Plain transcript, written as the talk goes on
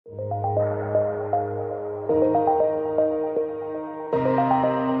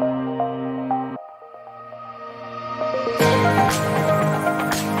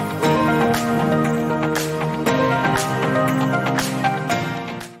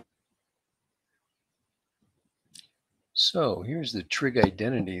So here's the trig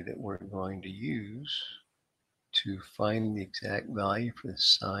identity that we're going to use to find the exact value for the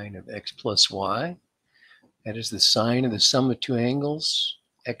sine of x plus y. That is the sine of the sum of two angles,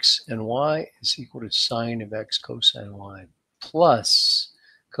 x and y, is equal to sine of x cosine y plus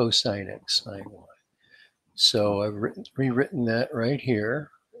cosine x sine y. So I've rewritten that right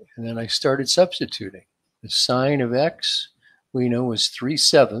here, and then I started substituting. The sine of x we know is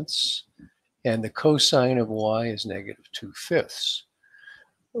 3/7, and the cosine of y is -2/5.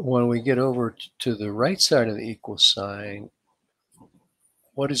 When we get over to the right side of the equal sign,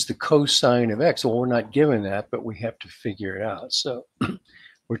 what is the cosine of x? Well, we're not given that, but we have to figure it out. So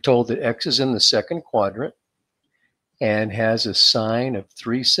we're told that x is in the second quadrant and has a sine of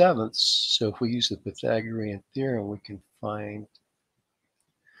 3/7. So if we use the Pythagorean theorem, we can find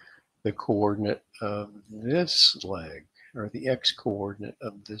the coordinate of this leg, or the x coordinate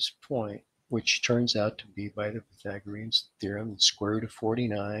of this point, which turns out to be, by the Pythagorean theorem, the square root of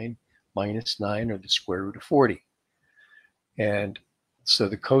 49 minus 9, or the square root of 40. And so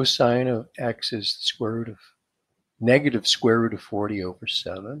the cosine of x is the square root of negative square root of 40 over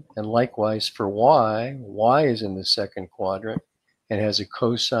 7. And likewise for y, y is in the second quadrant and has a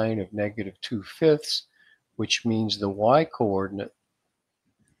cosine of -2/5, which means the y coordinate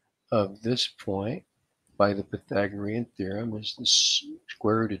of this point, by the Pythagorean theorem, is the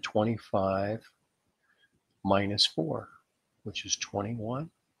square root of 25 minus 4, which is 21.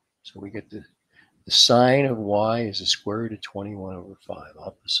 So we get the sine of y is the square root of 21 over 5,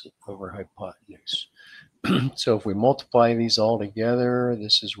 opposite over hypotenuse. So if we multiply these all together,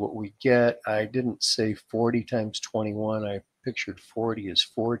 this is what we get. I didn't say 40 times 21. I pictured 40 as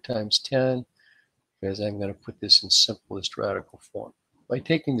 4 times 10, because I'm going to put this in simplest radical form. By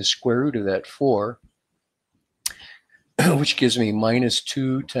taking the square root of that 4, which gives me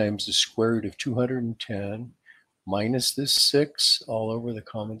 -2 times the square root of 210, minus this 6 all over the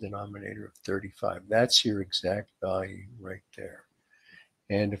common denominator of 35. That's your exact value right there.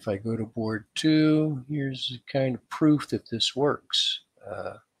 And if I go to board 2, here's the kind of proof that this works.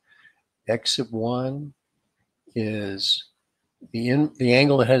 X of 1 is the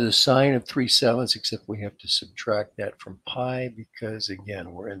angle that has a sine of 3/7, except we have to subtract that from pi because,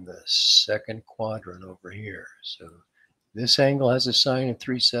 again, we're in the second quadrant over here. So this angle has a sine of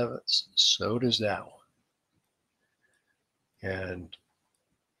 3/7. So does that one. And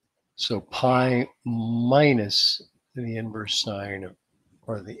so pi minus the inverse sine of,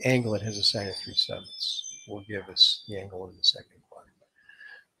 or the angle that has a sine of 3/7, will give us the angle in the second quadrant.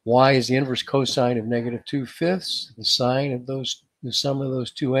 Y is the inverse cosine of -2/5. The sine of the sum of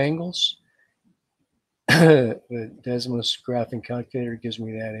those two angles. The Desmos graphing calculator gives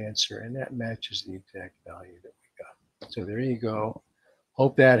me that answer, and that matches the exact value that we got. So there you go.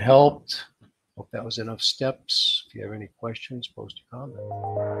 Hope that helped. Hope that was enough steps. If you have any questions, post a comment.